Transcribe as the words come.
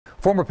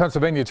Former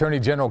Pennsylvania Attorney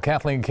General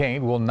Kathleen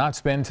Kane will not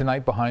spend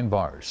tonight behind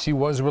bars. She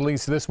was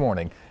released this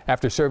morning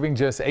after serving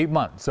just 8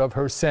 months of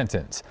her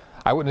sentence.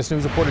 Eyewitness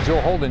News reporter Joe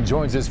Holden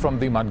joins us from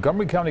the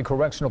Montgomery County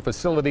Correctional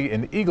Facility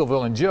in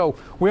Eagleville. And Joe,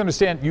 we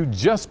understand you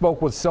just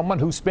spoke with someone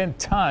who spent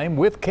time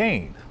with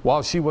Kane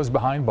while she was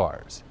behind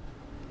bars.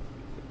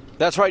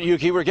 That's right,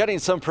 Yuki. We're getting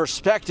some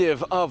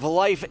perspective of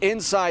life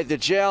inside the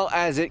jail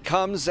as it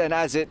comes and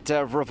as it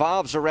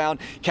revolves around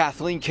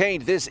Kathleen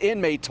Kane. This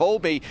inmate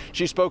told me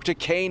she spoke to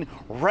Kane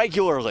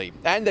regularly,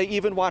 and they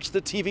even watched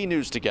the TV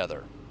news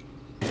together.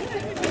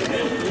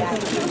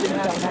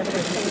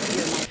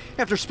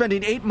 After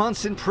spending 8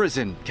 months in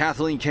prison,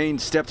 Kathleen Kane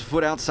stepped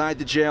foot outside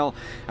the jail.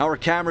 Our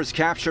cameras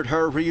captured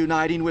her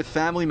reuniting with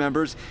family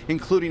members,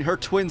 including her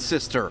twin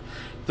sister.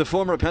 The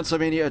former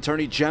Pennsylvania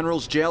Attorney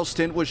General's jail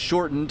stint was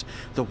shortened,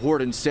 the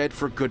warden said,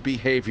 for good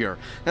behavior.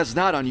 That's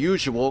not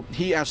unusual.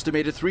 He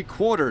estimated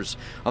 3/4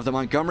 of the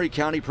Montgomery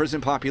County prison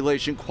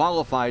population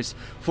qualifies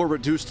for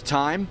reduced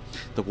time.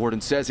 The warden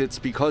says it's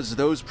because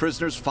those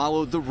prisoners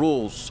followed the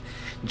rules.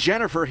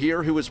 Jennifer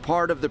here, who is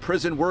part of the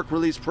prison work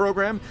release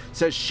program,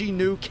 says she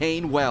knew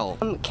Kane well.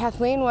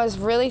 Kathleen was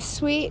really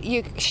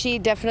sweet. She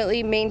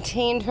definitely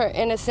maintained her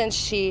innocence.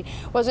 She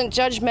wasn't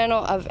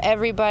judgmental of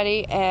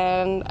everybody,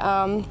 and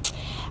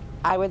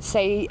I would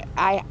say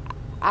I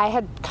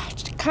had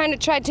kind of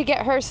tried to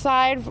get her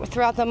side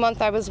throughout the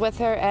month I was with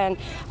her, and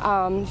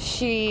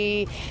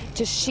she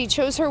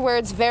chose her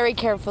words very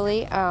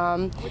carefully,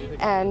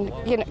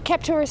 and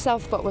kept to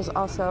herself, but was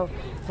also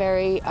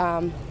very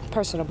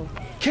personable.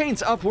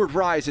 Kane's upward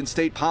rise in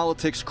state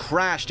politics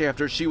crashed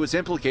after she was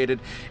implicated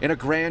in a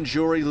grand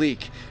jury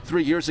leak.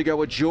 3 years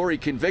ago, a jury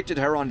convicted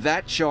her on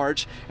that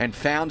charge and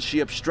found she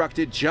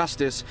obstructed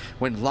justice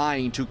when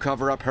lying to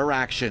cover up her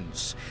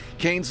actions.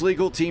 Kane's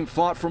legal team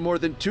fought for more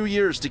than 2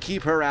 years to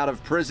keep her out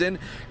of prison.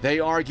 They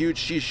argued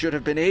she should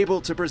have been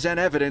able to present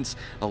evidence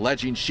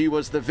alleging she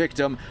was the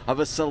victim of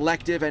a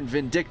selective and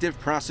vindictive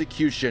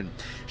prosecution.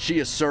 She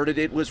asserted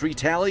it was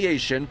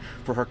retaliation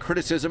for her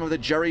criticism of the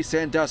Jerry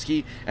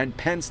Sandusky and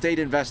Penn State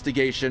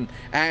investigation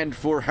and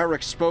for her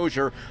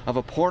exposure of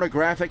a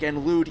pornographic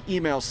and lewd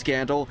email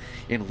scandal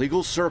in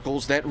legal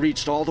circles that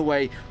reached all the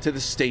way to the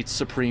state's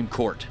Supreme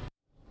Court.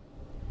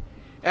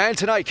 And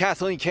tonight,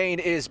 Kathleen Kane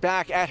is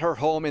back at her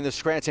home in the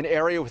Scranton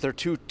area with her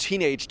 2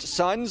 teenaged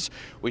sons.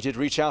 We did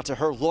reach out to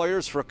her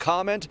lawyers for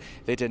comment.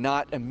 They did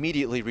not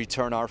immediately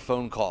return our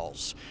phone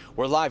calls.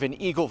 We're live in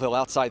Eagleville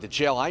outside the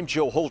jail. I'm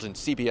Joe Holden,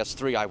 CBS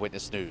 3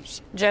 Eyewitness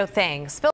News. Joe, thanks.